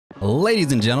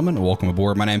Ladies and gentlemen, welcome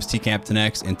aboard. My name is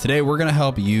TCaptainX, and today we're going to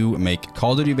help you make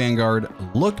Call of Duty Vanguard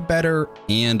look better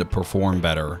and perform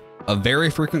better. A very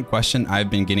frequent question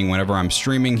I've been getting whenever I'm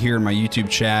streaming here in my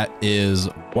YouTube chat is,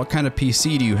 what kind of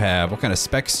PC do you have? What kind of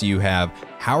specs do you have?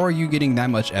 How are you getting that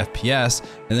much FPS?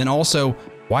 And then also,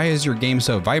 why is your game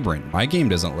so vibrant? My game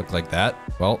doesn't look like that.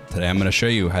 Well, today I'm going to show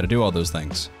you how to do all those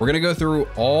things. We're going to go through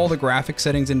all the graphic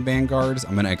settings in Vanguards.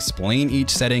 I'm going to explain each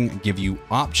setting, give you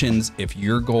options if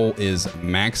your goal is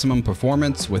maximum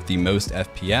performance with the most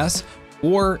FPS,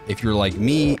 or if you're like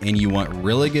me and you want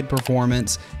really good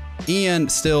performance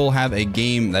and still have a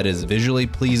game that is visually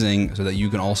pleasing so that you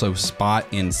can also spot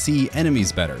and see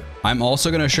enemies better. I'm also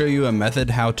going to show you a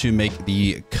method how to make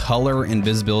the color and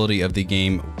visibility of the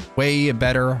game way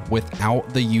better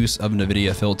without the use of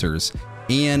NVIDIA filters.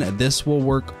 And this will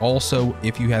work also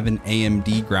if you have an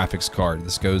AMD graphics card.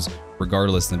 This goes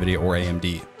regardless NVIDIA or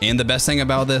AMD. And the best thing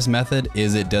about this method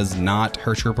is it does not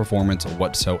hurt your performance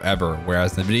whatsoever,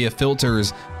 whereas NVIDIA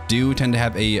filters do tend to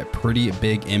have a pretty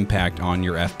big impact on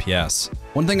your FPS.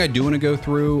 One thing I do want to go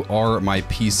through are my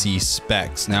PC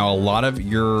specs. Now, a lot of the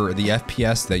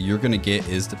FPS that you're going to get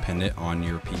is dependent on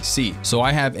your PC. So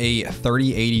I have a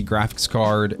 3080 graphics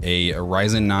card, a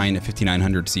Ryzen 9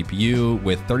 5900 CPU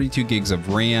with 32 gigs of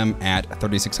RAM at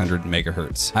 3600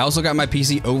 megahertz. I also got my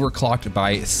PC overclocked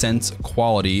by Sense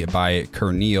Quality by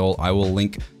Kernil. I will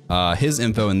link his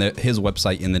info and his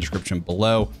website in the description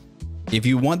below. If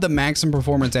you want the maximum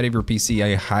performance out of your PC,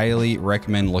 I highly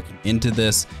recommend looking into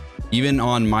this. Even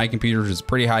on my computer, which is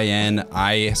pretty high end,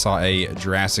 I saw a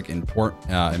drastic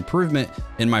improvement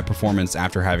in my performance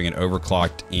after having it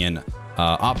overclocked and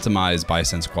optimized by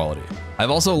Sense Quality.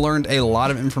 I've also learned a lot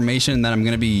of information that I'm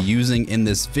going to be using in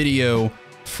this video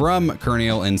from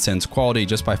Kernil and Sense Quality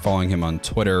just by following him on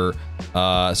Twitter.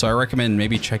 So I recommend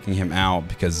maybe checking him out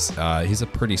because he's a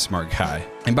pretty smart guy.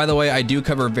 And by the way, I do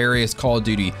cover various Call of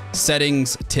Duty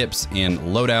settings, tips, and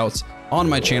loadouts on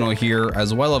my channel here,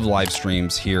 as well as live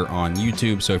streams here on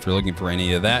YouTube. So if you're looking for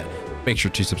any of that, make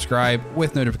sure to subscribe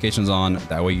with notifications on.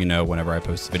 That way you know whenever I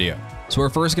post a video. So we're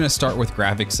first going to start with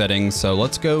graphic settings. So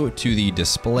let's go to the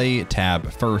display tab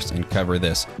first and cover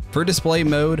this. For display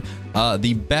mode,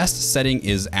 the best setting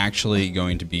is actually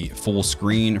going to be full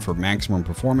screen for maximum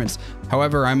performance.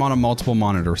 However, I'm on a multiple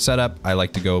monitor setup. I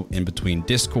like to go in between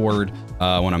Discord.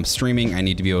 When I'm streaming, I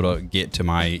need to be able to get to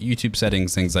my YouTube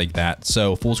settings, things like that.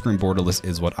 So full screen borderless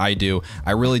is what I do.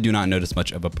 I really do not notice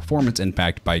much of a performance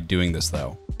impact by doing this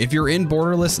though. If you're in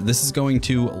borderless, this is going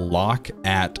to lock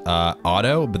at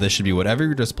auto, but this should be whatever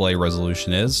your display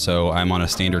resolution is. So I'm on a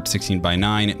standard 16:9,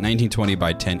 1920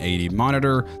 by 1080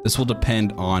 monitor. This will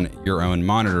depend on your own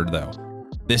monitor though.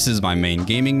 This is my main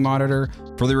gaming monitor.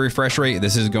 For the refresh rate,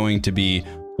 this is going to be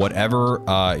whatever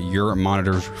your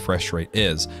monitor's refresh rate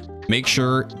is. Make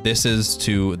sure this is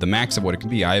to the max of what it can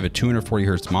be. I have a 240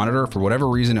 hertz monitor. For whatever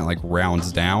reason, it like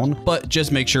rounds down, but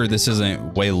just make sure this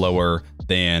isn't way lower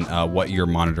than what your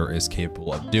monitor is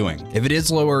capable of doing. If it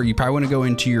is lower, you probably want to go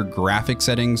into your graphic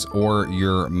settings or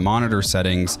your monitor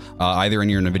settings, either in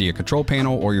your NVIDIA control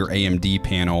panel or your AMD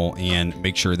panel, and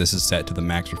make sure this is set to the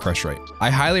max refresh rate. I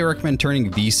highly recommend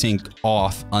turning VSync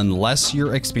off unless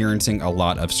you're experiencing a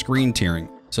lot of screen tearing.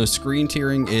 So screen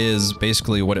tearing is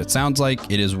basically what it sounds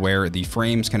like. It is where the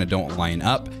frames kind of don't line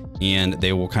up and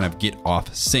they will kind of get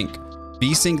off sync.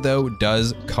 VSync though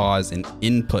does cause an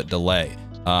input delay.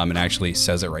 It actually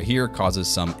says it right here, causes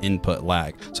some input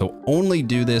lag. So only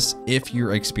do this if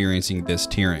you're experiencing this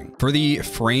tearing. For the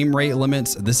frame rate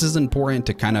limits, this is important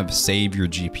to kind of save your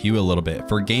GPU a little bit.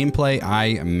 For gameplay,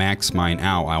 I max mine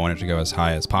out. I want it to go as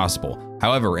high as possible.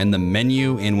 However, in the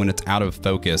menu and when it's out of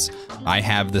focus, I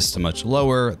have this to much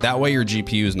lower. That way your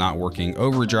GPU is not working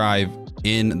overdrive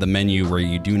in the menu where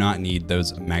you do not need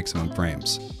those maximum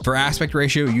frames. For aspect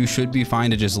ratio, you should be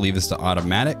fine to just leave this to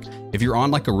automatic. If you're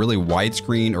on like a really wide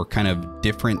screen or kind of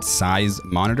different size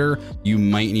monitor, you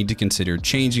might need to consider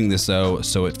changing this though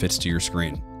so it fits to your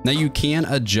screen. Now you can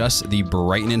adjust the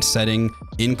brightness setting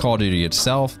in Call of Duty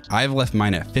itself. I've left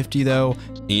mine at 50 though,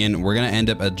 and we're gonna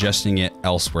end up adjusting it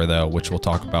elsewhere though, which we'll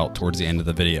talk about towards the end of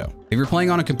the video. If you're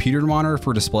playing on a computer monitor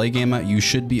for display gamma, you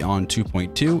should be on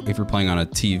 2.2. If you're playing on a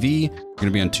TV, you're gonna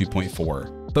be on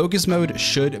 2.4. Focus mode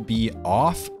should be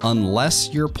off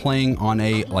unless you're playing on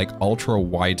a like ultra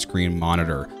widescreen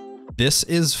monitor. This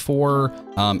is for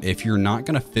if you're not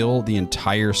going to fill the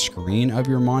entire screen of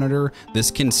your monitor. This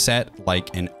can set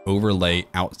like an overlay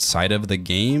outside of the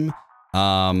game.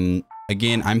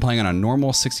 Again, I'm playing on a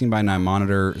normal 16:9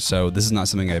 monitor, so this is not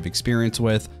something I've experienced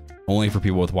with. only for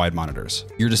people with wide monitors.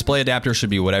 Your display adapter should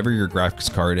be whatever your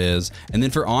graphics card is. And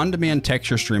then for on-demand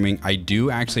texture streaming, I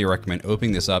do actually recommend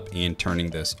opening this up and turning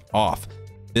this off.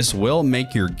 This will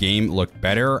make your game look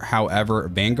better. However,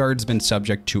 Vanguard's been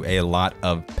subject to a lot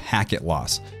of packet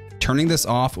loss. Turning this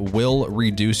off will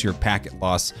reduce your packet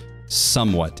loss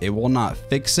somewhat. It will not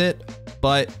fix it,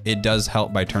 but it does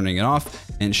help by turning it off,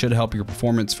 and it should help your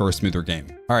performance for a smoother game.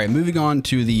 All right, moving on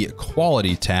to the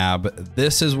quality tab.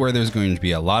 This is where there's going to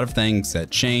be a lot of things that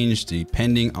change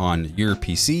depending on your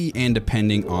PC and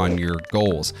depending on your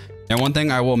goals. Now, one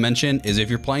thing I will mention is if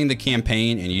you're playing the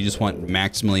campaign and you just want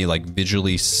maximally like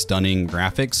visually stunning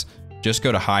graphics, just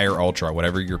go to high or ultra,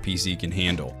 whatever your PC can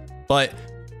handle. But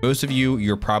most of you,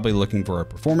 you're probably looking for a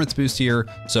performance boost here.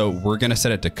 So we're gonna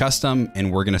set it to custom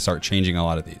and we're gonna start changing a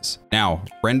lot of these. Now,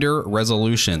 render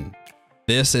resolution.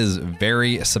 This is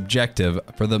very subjective.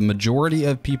 For the majority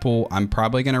of people, I'm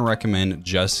probably gonna recommend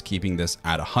just keeping this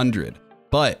at 100.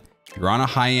 But if you're on a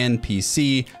high-end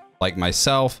PC like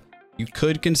myself, you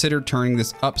could consider turning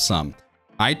this up some.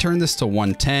 I turned this to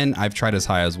 110. I've tried as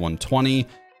high as 120.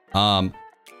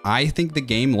 I think the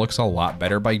game looks a lot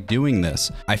better by doing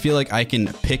this. I feel like I can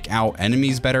pick out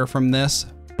enemies better from this,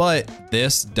 but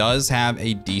this does have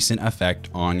a decent effect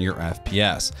on your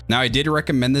FPS. Now, I did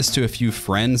recommend this to a few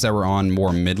friends that were on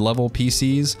more mid-level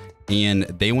PCs, and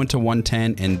they went to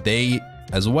 110 and they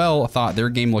as well thought their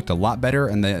game looked a lot better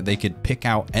and that they could pick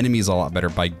out enemies a lot better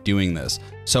by doing this.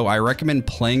 So I recommend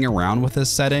playing around with this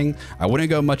setting. I wouldn't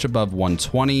go much above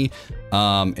 120.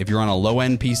 If you're on a low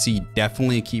end PC,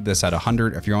 definitely keep this at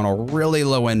 100. If you're on a really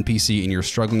low end PC and you're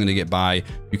struggling to get by,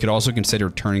 you could also consider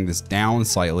turning this down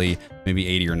slightly, maybe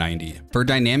 80 or 90. For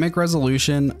dynamic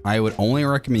resolution, I would only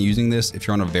recommend using this if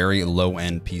you're on a very low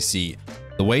end PC.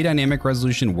 The way dynamic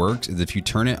resolution works is if you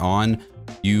turn it on,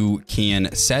 you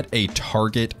can set a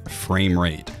target frame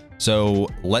rate. So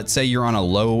let's say you're on a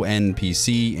low end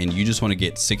PC and you just want to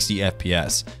get 60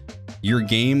 FPS. Your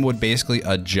game would basically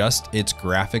adjust its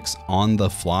graphics on the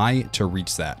fly to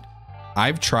reach that.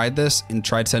 I've tried this and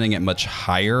tried setting it much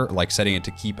higher, like setting it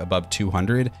to keep above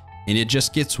 200, and it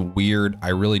just gets weird. I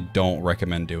really don't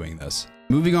recommend doing this.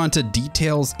 Moving on to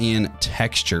details and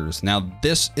textures. Now,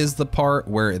 this is the part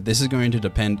where this is going to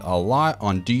depend a lot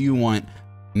on, do you want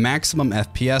maximum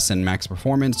FPS and max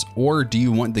performance, or do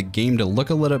you want the game to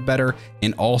look a little better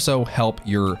and also help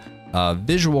your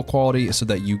visual quality so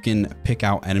that you can pick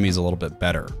out enemies a little bit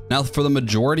better? Now, for the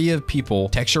majority of people,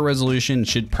 texture resolution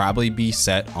should probably be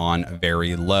set on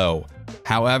very low.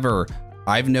 However,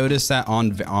 I've noticed that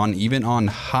on even on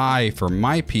high for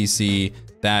my PC,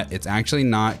 that it's actually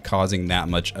not causing that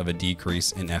much of a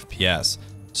decrease in FPS.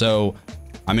 So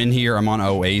I'm in here, I'm on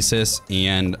Oasis,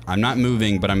 and I'm not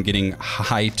moving, but I'm getting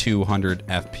high 200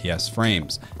 FPS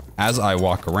frames. As I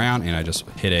walk around and I just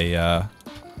hit a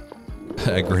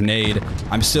grenade,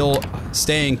 I'm still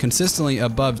staying consistently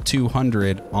above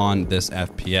 200 on this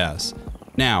FPS.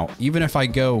 Now, even if I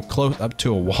go close up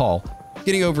to a wall,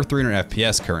 getting over 300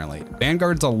 FPS currently.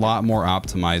 Vanguard's a lot more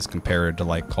optimized compared to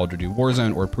like Call of Duty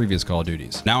Warzone or previous Call of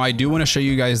Duties. Now, I do want to show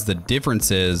you guys the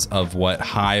differences of what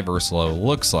high versus low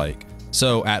looks like.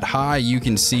 So at high, you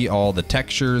can see all the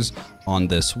textures on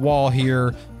this wall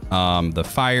here, the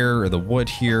fire or the wood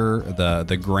here,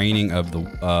 the graining of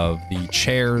the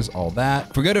chairs, all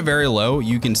that. If we go to very low,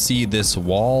 you can see this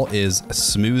wall is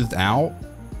smoothed out,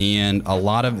 and a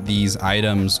lot of these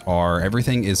items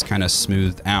everything is kind of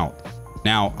smoothed out.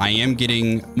 Now, I am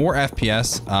getting more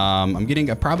FPS. I'm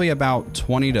getting probably about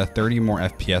 20 to 30 more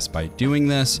FPS by doing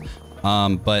this.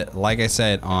 But like I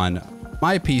said, on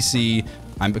my PC,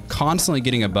 I'm constantly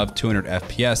getting above 200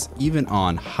 FPS, even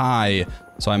on high,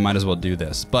 so I might as well do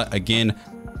this. But again,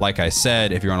 like I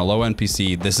said, if you're on a low-end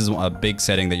PC, this is a big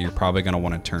setting that you're probably gonna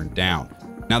wanna turn down.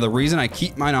 Now, the reason I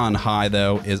keep mine on high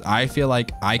though, is I feel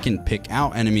like I can pick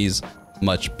out enemies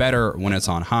much better when it's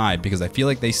on high because I feel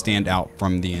like they stand out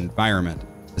from the environment.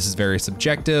 This is very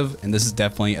subjective, and this is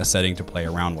definitely a setting to play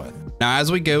around with. Now,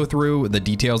 as we go through the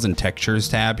details and textures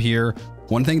tab here,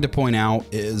 one thing to point out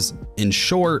is, in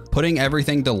short, putting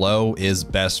everything to low is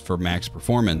best for max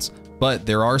performance, but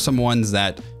there are some ones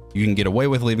that you can get away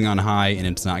with leaving on high and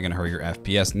it's not gonna hurt your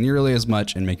FPS nearly as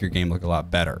much and make your game look a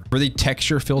lot better. For the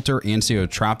texture filter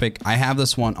anisotropic, I have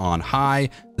this one on high.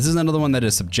 This is another one that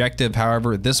is subjective.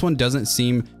 However, this one doesn't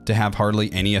seem to have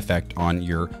hardly any effect on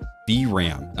your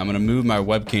VRAM. I'm gonna move my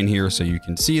webcam here so you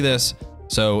can see this.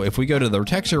 So if we go to the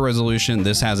texture resolution,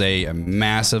 this has a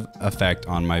massive effect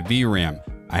on my VRAM.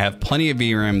 I have plenty of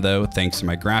VRAM though, thanks to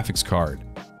my graphics card.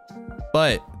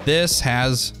 But this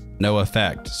has no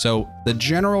effect. So the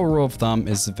general rule of thumb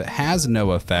is if it has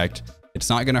no effect, it's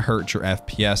not going to hurt your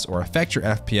FPS or affect your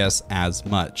FPS as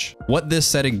much. What this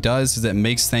setting does is it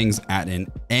makes things at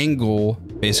an angle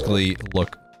basically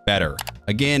look better.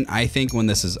 Again, I think when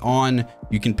this is on,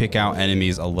 you can pick out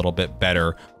enemies a little bit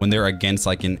better when they're against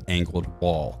like an angled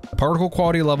wall. Particle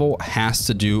quality level has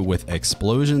to do with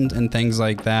explosions and things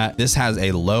like that. This has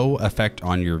a low effect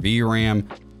on your VRAM.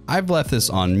 I've left this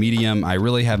on medium. I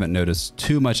really haven't noticed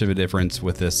too much of a difference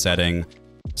with this setting,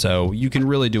 so you can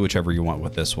really do whichever you want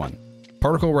with this one.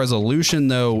 Particle resolution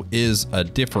though is a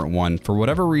different one. For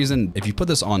whatever reason, if you put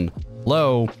this on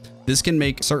low, this can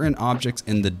make certain objects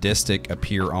in the distic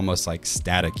appear almost like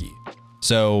staticky.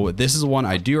 So this is one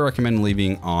I do recommend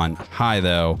leaving on high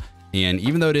though. And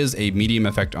even though it is a medium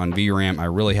effect on VRAM, I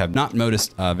really have not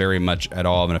noticed very much at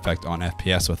all of an effect on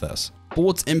FPS with this.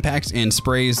 Bullets, impacts, and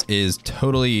sprays is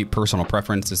totally personal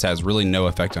preference. This has really no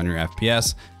effect on your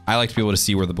FPS. I like to be able to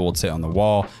see where the bullets hit on the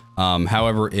wall.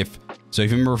 However, if you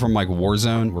remember from like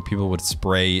Warzone where people would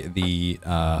spray the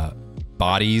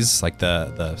bodies, like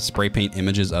the spray paint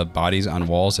images of bodies on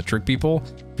walls to trick people,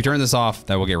 if you turn this off,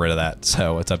 that will get rid of that.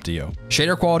 So it's up to you.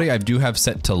 Shader quality I do have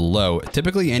set to low.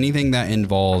 Typically anything that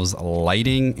involves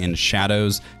lighting and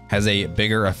shadows has a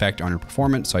bigger effect on your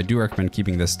performance, so I do recommend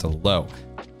keeping this to low.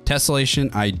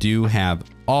 Tessellation I do have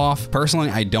off. Personally,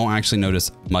 I don't actually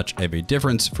notice much of a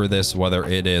difference for this, whether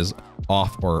it is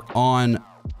off or on,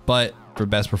 but for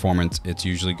best performance, it's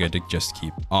usually good to just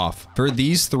keep off. For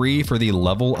these three, for the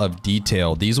level of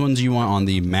detail, these ones you want on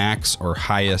the max or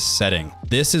highest setting.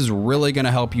 This is really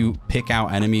gonna help you pick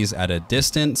out enemies at a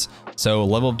distance. So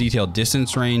level of detail,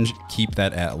 distance range, keep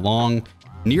that at long.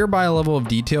 Nearby level of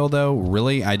detail though,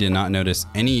 really, I did not notice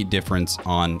any difference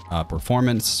on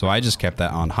performance, so I just kept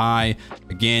that on high.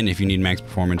 Again, if you need max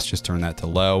performance, just turn that to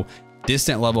low.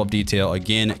 Distant level of detail,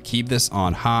 again, keep this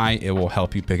on high. It will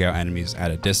help you pick out enemies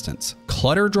at a distance.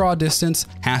 Clutter draw distance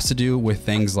has to do with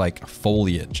things like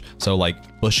foliage, so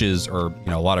like bushes or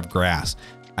a lot of grass.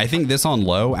 I think this on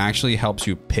low actually helps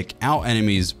you pick out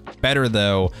enemies better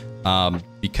though,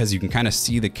 because you can kind of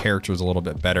see the characters a little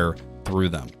bit better through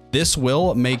them. This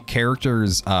will make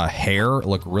characters' hair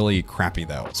look really crappy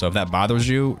though. So if that bothers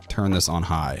you, turn this on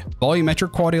high.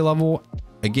 Volumetric quality level,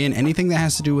 again, anything that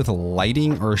has to do with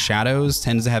lighting or shadows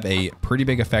tends to have a pretty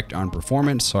big effect on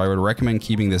performance. So I would recommend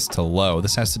keeping this to low.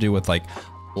 This has to do with like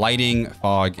lighting,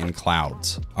 fog, and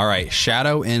clouds. All right,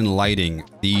 shadow and lighting.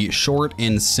 The short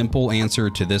and simple answer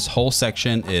to this whole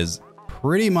section is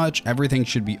pretty much everything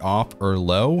should be off or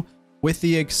low, with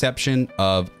the exception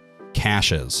of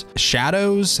caches.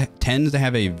 Shadows tends to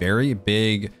have a very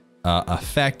big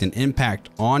effect and impact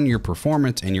on your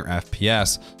performance and your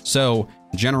FPS. So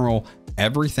in general,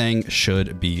 everything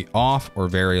should be off or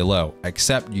very low,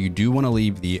 except you do want to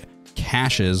leave the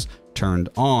caches turned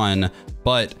on,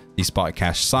 but the spot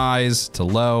cache size to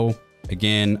low.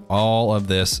 Again, all of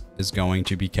this is going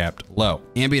to be kept low.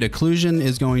 Ambient occlusion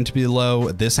is going to be low.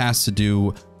 This has to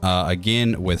do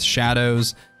again with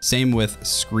shadows. Same with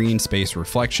screen space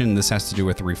reflection. This has to do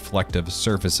with reflective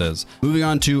surfaces. Moving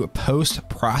on to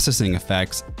post-processing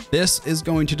effects. This is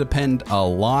going to depend a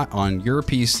lot on your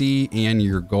PC and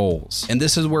your goals. And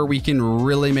this is where we can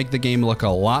really make the game look a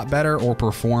lot better or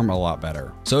perform a lot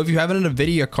better. So if you have an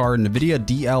NVIDIA card, NVIDIA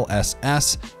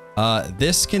DLSS,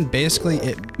 this can basically,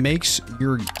 it makes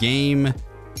your game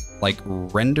like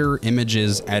render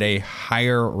images at a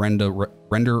higher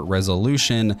render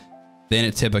resolution than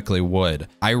it typically would.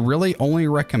 I really only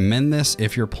recommend this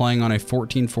if you're playing on a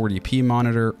 1440p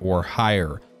monitor or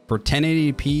higher. For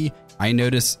 1080p, I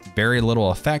notice very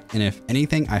little effect, and if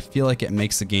anything, I feel like it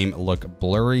makes the game look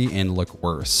blurry and look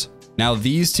worse. Now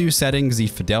these two settings, the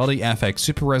FidelityFX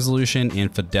Super Resolution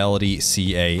and Fidelity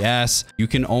CAS, you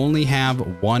can only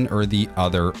have one or the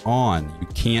other on. You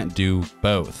can't do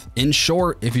both. In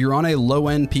short, if you're on a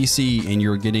low-end PC and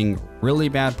you're getting really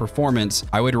bad performance,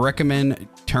 I would recommend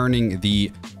turning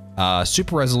the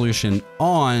Super Resolution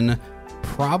on,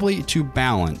 probably to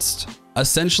balanced.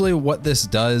 Essentially what this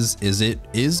does is it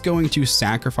is going to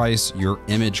sacrifice your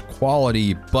image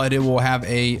quality, but it will have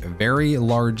a very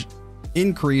large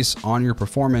increase on your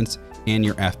performance and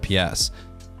your FPS.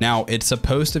 Now, it's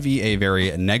supposed to be a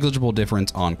very negligible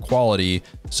difference on quality,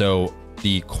 so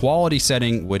the quality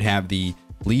setting would have the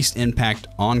least impact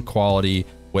on quality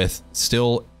with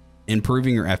still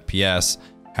improving your FPS.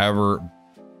 However,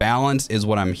 balance is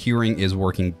what I'm hearing is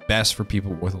working best for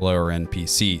people with lower end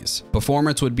PCs.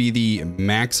 Performance would be the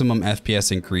maximum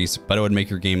FPS increase, but it would make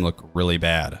your game look really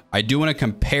bad. I do want to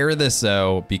compare this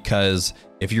though, because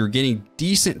if you're getting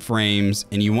decent frames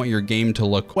and you want your game to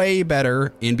look way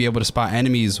better and be able to spot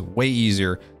enemies way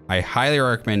easier, I highly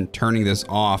recommend turning this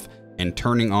off and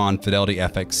turning on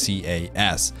FidelityFX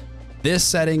CAS. This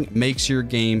setting makes your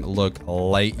game look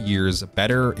light years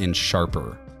better and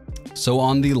sharper. So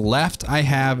on the left, I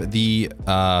have the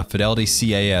Fidelity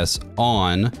CAS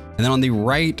on, and then on the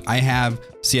right, I have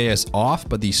CAS off,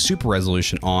 but the super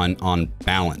resolution on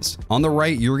balance. On the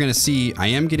right, you're gonna see I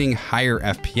am getting higher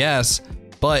FPS,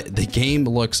 but the game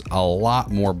looks a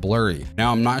lot more blurry.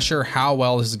 Now, I'm not sure how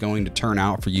well this is going to turn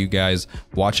out for you guys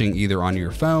watching either on your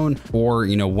phone or,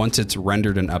 you know, once it's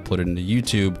rendered and uploaded into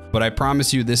YouTube, but I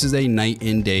promise you this is a night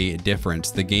and day difference.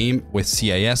 The game with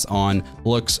CAS on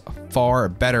looks far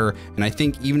better, and I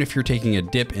think even if you're taking a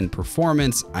dip in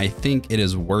performance, I think it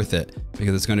is worth it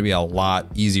because it's going to be a lot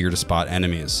easier to spot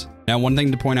enemies. Now, one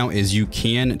thing to point out is you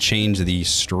can change the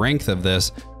strength of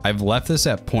this. I've left this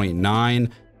at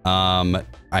 0.9.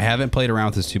 I haven't played around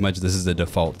with this too much. This is the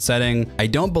default setting. I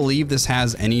don't believe this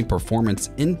has any performance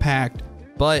impact,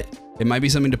 but it might be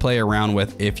something to play around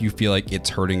with if you feel like it's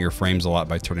hurting your frames a lot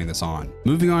by turning this on.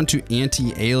 Moving on to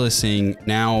anti-aliasing.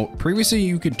 Now, previously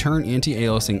you could turn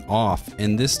anti-aliasing off.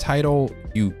 In this title,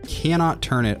 you cannot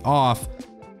turn it off.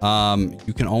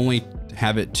 You can only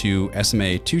have it to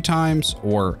SMA 2 times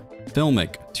or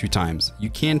filmic 2 times. You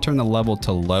can turn the level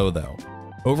to low though.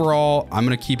 Overall, I'm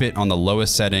gonna keep it on the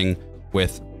lowest setting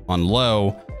on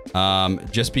low,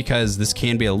 just because this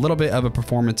can be a little bit of a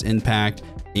performance impact.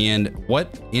 And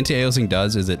what anti-aliasing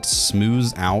does is it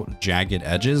smooths out jagged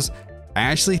edges. I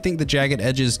actually think the jagged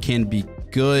edges can be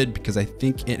good because I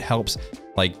think it helps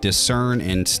like discern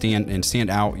and stand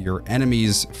out your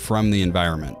enemies from the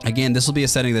environment. Again, this will be a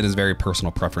setting that is very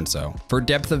personal preference though. For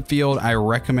depth of field, I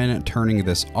recommend turning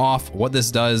this off. What this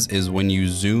does is when you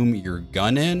zoom your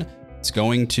gun in, it's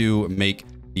going to make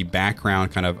the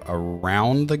background kind of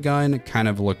around the gun kind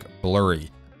of look blurry.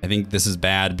 I think this is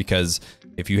bad because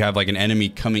if you have like an enemy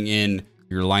coming in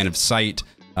your line of sight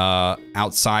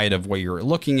outside of what you're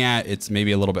looking at, it's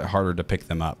maybe a little bit harder to pick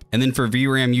them up. And then for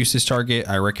VRAM usage target,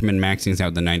 I recommend maxing this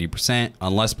out to 90%.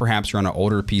 Unless perhaps you're on an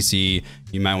older PC,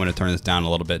 you might want to turn this down a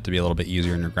little bit to be a little bit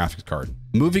easier in your graphics card.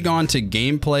 Moving on to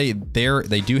gameplay,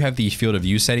 they do have the field of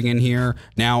view setting in here.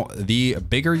 Now, the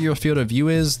bigger your field of view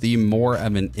is, the more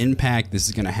of an impact this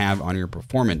is going to have on your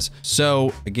performance.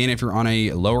 So again, if you're on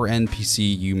a lower end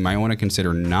PC, you might want to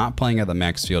consider not playing at the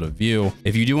max field of view.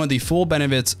 If you do want the full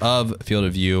benefits of field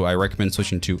of view, I recommend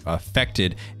switching to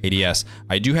affected ADS.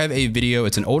 I do have a video,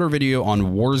 it's an older video on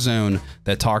Warzone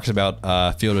that talks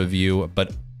about field of view,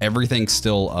 but everything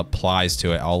still applies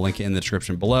to it. I'll link it in the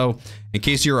description below in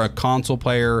case you're a console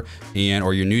player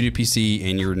or you're new to PC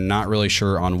and you're not really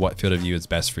sure on what field of view is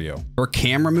best for you. For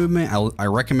camera movement, I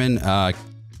recommend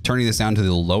turning this down to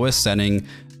the lowest setting.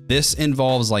 This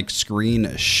involves like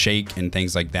screen shake and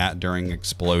things like that during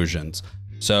explosions.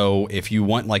 So if you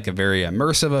want like a very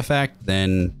immersive effect,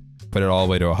 then put it all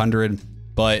the way to 100.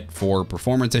 But for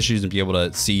performance issues and be able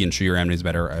to see and shoot your enemies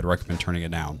better, I'd recommend turning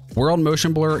it down. World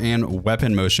motion blur and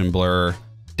weapon motion blur,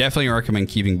 definitely recommend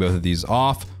keeping both of these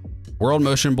off. World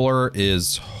motion blur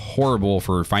is horrible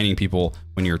for finding people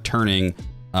when you're turning.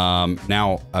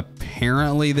 Now,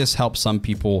 apparently this helps some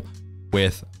people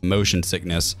with motion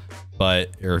sickness, or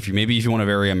if you want a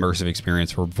very immersive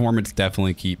experience for performance,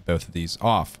 definitely keep both of these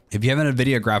off. If you have an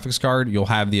NVIDIA graphics card, you'll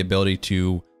have the ability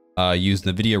to use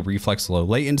NVIDIA Reflex Low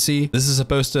Latency. This is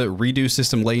supposed to reduce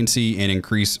system latency and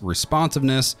increase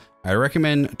responsiveness. I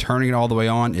recommend turning it all the way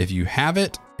on if you have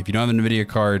it. If you don't have an NVIDIA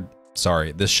card,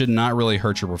 sorry, this should not really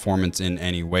hurt your performance in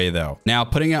any way though. Now,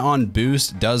 putting it on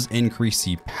boost does increase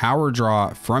the power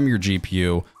draw from your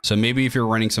GPU. So maybe if you're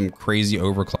running some crazy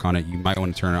overclock on it, you might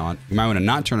want to turn it on. You might want to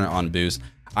not turn it on boost.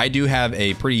 I do have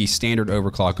a pretty standard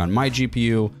overclock on my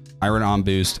GPU. I run on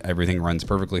boost, everything runs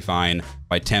perfectly fine.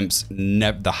 My temps,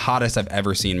 the hottest I've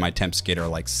ever seen my temps get are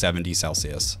like 70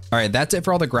 Celsius. All right, that's it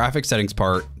for all the graphic settings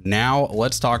part. Now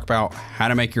let's talk about how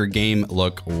to make your game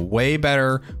look way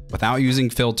better without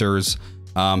using filters.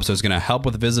 So it's gonna help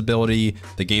with visibility.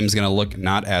 The game's gonna look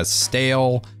not as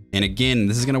stale. And again,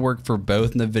 this is gonna work for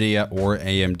both NVIDIA or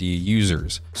AMD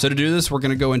users. So to do this, we're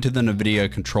gonna go into the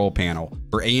NVIDIA control panel.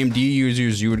 For AMD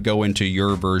users, you would go into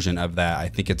your version of that. I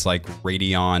think it's like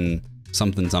Radeon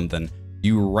something.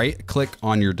 You right click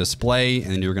on your display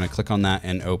and then you're gonna click on that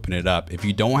and open it up. If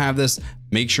you don't have this,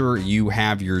 make sure you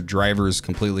have your drivers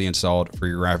completely installed for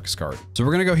your graphics card. So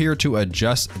we're gonna go here to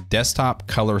adjust desktop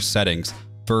color settings.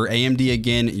 For AMD,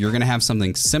 again, you're gonna have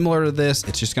something similar to this.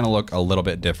 It's just gonna look a little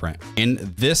bit different. And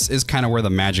this is kind of where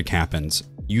the magic happens.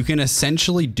 You can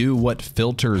essentially do what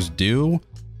filters do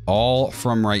all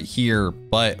from right here,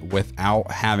 but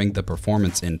without having the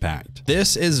performance impact.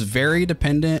 This is very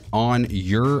dependent on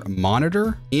your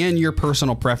monitor and your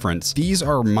personal preference. These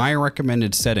are my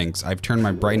recommended settings. I've turned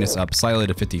my brightness up slightly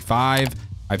to 55.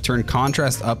 I've turned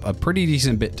contrast up a pretty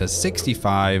decent bit to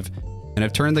 65, and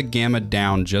I've turned the gamma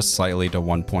down just slightly to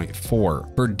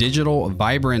 1.4. For digital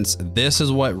vibrance, this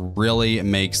is what really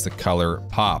makes the color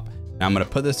pop. Now I'm gonna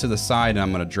put this to the side and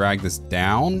I'm gonna drag this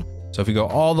down. So if we go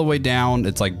all the way down,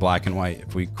 it's like black and white.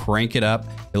 If we crank it up,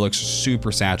 it looks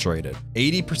super saturated.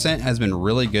 80% has been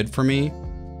really good for me.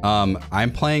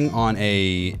 I'm playing on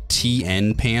a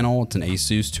TN panel. It's an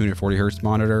Asus 240 Hertz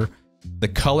monitor. The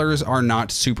colors are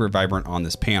not super vibrant on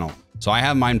this panel. So I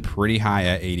have mine pretty high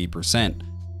at 80%.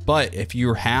 But if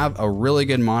you have a really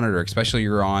good monitor, especially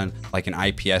you're on like an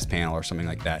IPS panel or something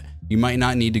like that, you might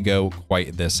not need to go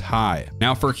quite this high.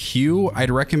 Now for hue,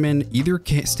 I'd recommend either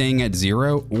staying at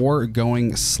 0 or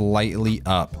going slightly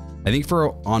up. I think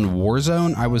on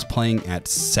Warzone, I was playing at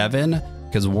 7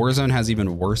 because Warzone has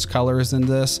even worse colors than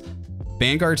this.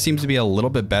 Vanguard seems to be a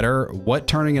little bit better. What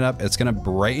turning it up, it's gonna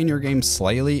brighten your game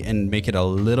slightly and make it a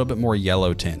little bit more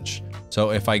yellow tinge.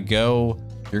 So if I go,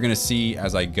 you're gonna see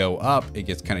as I go up, it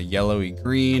gets kind of yellowy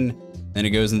green, then it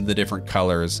goes into the different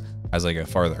colors as I go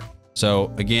farther.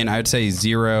 So again, I'd say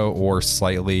 0 or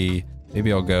slightly,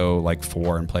 maybe I'll go like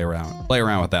 4 and play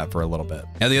around with that for a little bit.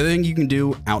 Now the other thing you can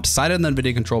do outside of the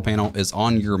NVIDIA control panel is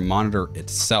on your monitor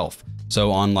itself. So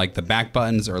on like the back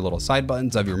buttons or little side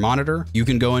buttons of your monitor, you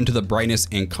can go into the brightness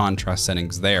and contrast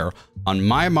settings there. On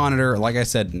my monitor, like I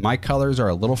said, my colors are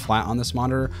a little flat on this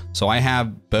monitor. So I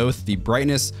have both the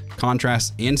brightness,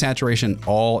 contrast, and saturation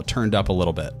all turned up a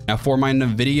little bit. Now for my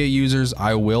NVIDIA users,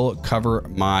 I will cover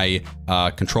my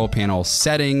control panel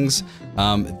settings.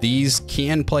 These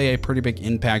can play a pretty big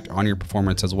impact on your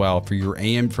performance as well. For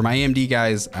my AMD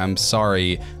guys, I'm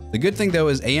sorry. The good thing though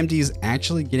is AMD is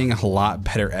actually getting a lot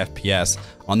better FPS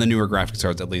on the newer graphics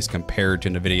cards, at least compared to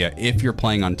NVIDIA, if you're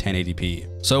playing on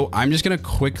 1080p. So I'm just gonna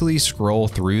quickly scroll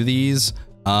through these.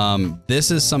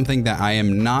 This is something that I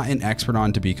am not an expert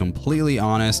on, to be completely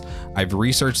honest. I've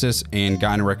researched this and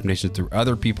gotten recommendations through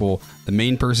other people, the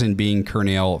main person being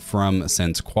Kernel from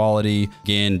Sense Quality.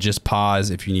 Again, just pause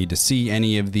if you need to see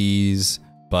any of these,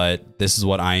 but this is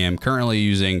what I am currently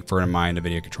using for my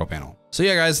NVIDIA control panel. So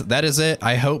yeah, guys, that is it.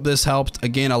 I hope this helped.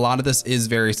 Again, a lot of this is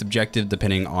very subjective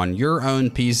depending on your own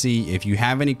PC. If you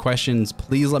have any questions,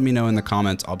 please let me know in the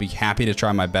comments. I'll be happy to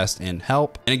try my best and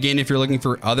help. And again, if you're looking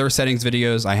for other settings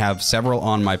videos, I have several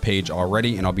on my page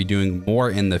already, and I'll be doing more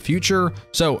in the future.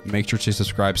 So make sure to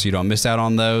subscribe so you don't miss out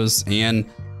on those, and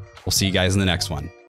we'll see you guys in the next one.